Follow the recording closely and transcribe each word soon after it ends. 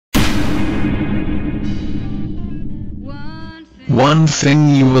one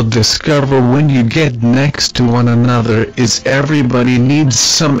thing you will discover when you get next to one another is everybody needs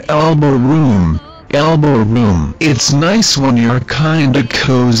some elbow room. Elbow room. It's nice when you're kinda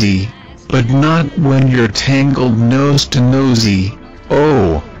cozy, but not when you're tangled nose to nosy.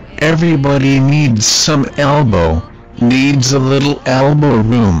 Oh, everybody needs some elbow. Needs a little elbow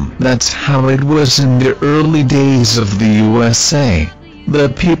room. That's how it was in the early days of the USA. The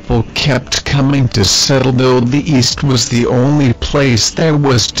people kept coming to settle, though the East was the only place there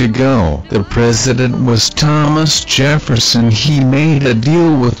was to go. The president was Thomas Jefferson. He made a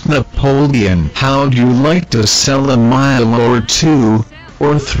deal with Napoleon. How'd you like to sell a mile or two,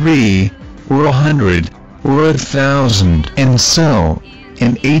 or 3, or 100, or 1,000? And so,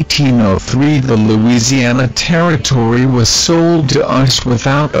 in 1803 the Louisiana Territory was sold to us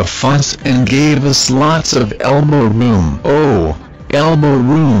without a fuss and gave us lots of elbow room. Oh, elbow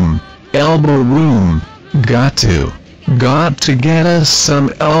room, elbow room. Got to get us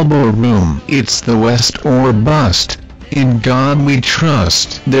some elbow room. It's the West or bust. In God we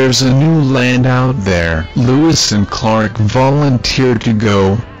trust. There's a new land out there. Lewis and Clark volunteered to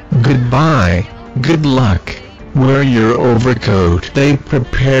go. Goodbye, good luck. Wear your overcoat. They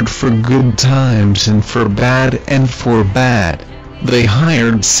prepared for good times and for bad and for bad. They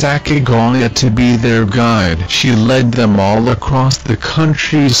hired Sacagawea to be their guide. She led them all across the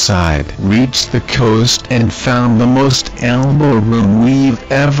countryside, reached the coast, and found the most elbow room we've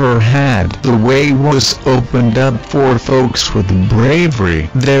ever had. The way was opened up for folks with bravery.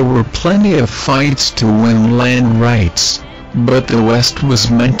 There were plenty of fights to win land rights, but the West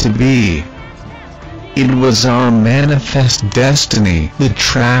was meant to be. It was our manifest destiny. The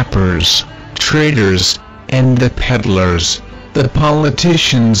trappers, traders, and the peddlers, the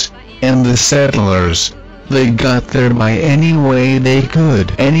politicians, and the settlers, they got there by any way they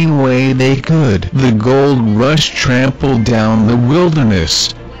could. Any way they could. The gold rush trampled down the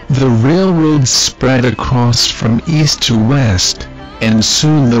wilderness. The railroads spread across from east to west, and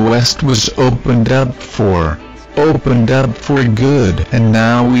soon the West was opened up for good. And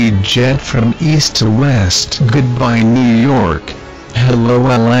now we jet from east to west. Goodbye New York, hello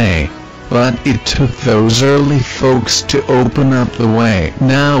LA. But it took those early folks to open up the way.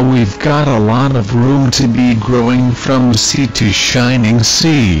 Now we've got a lot of room to be growing from sea to shining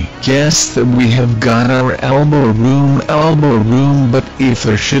sea. Guess that we have got our elbow room, but if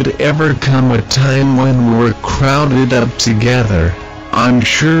there should ever come a time when we're crowded up together, I'm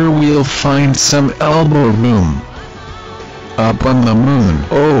sure we'll find some elbow room. Up on the moon.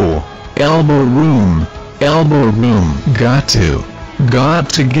 Oh, elbow room, got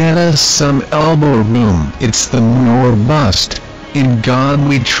to get us some elbow room. It's the moon or bust. In God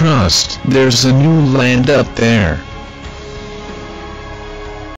we trust. There's a new land up there.